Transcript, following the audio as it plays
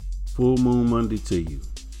Full Moon Monday to you.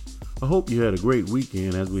 I hope you had a great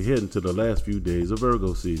weekend as we head into the last few days of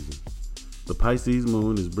Virgo season. The Pisces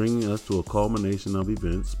moon is bringing us to a culmination of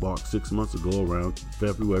events sparked 6 months ago around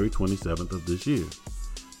February 27th of this year.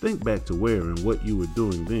 Think back to where and what you were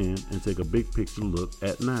doing then and take a big picture look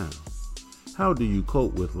at now. How do you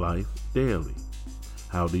cope with life daily?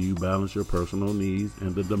 How do you balance your personal needs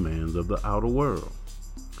and the demands of the outer world?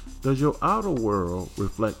 Does your outer world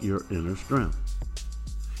reflect your inner strength?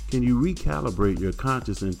 Can you recalibrate your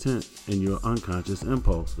conscious intent and your unconscious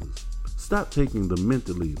impulses? Stop taking the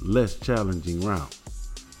mentally less challenging route.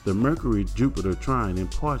 The Mercury-Jupiter trine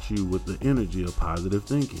imparts you with the energy of positive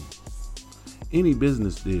thinking. Any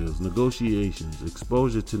business deals, negotiations,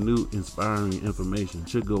 exposure to new inspiring information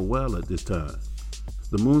should go well at this time.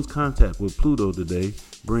 The moon's contact with Pluto today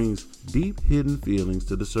brings deep hidden feelings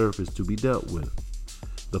to the surface to be dealt with.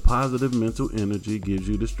 The positive mental energy gives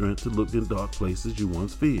you the strength to look in dark places you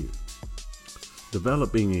once feared.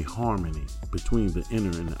 Developing a harmony between the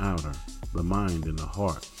inner and the outer, the mind and the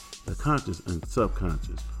heart, the conscious and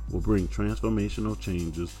subconscious will bring transformational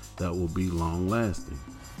changes that will be long-lasting.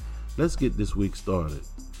 Let's get this week started.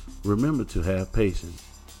 Remember to have patience.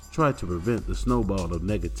 Try to prevent the snowball of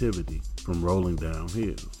negativity from rolling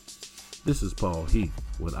downhill. This is Paul Heath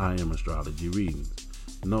with I Am Astrology Readings.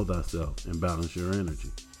 Know thyself and balance your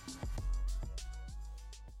energy.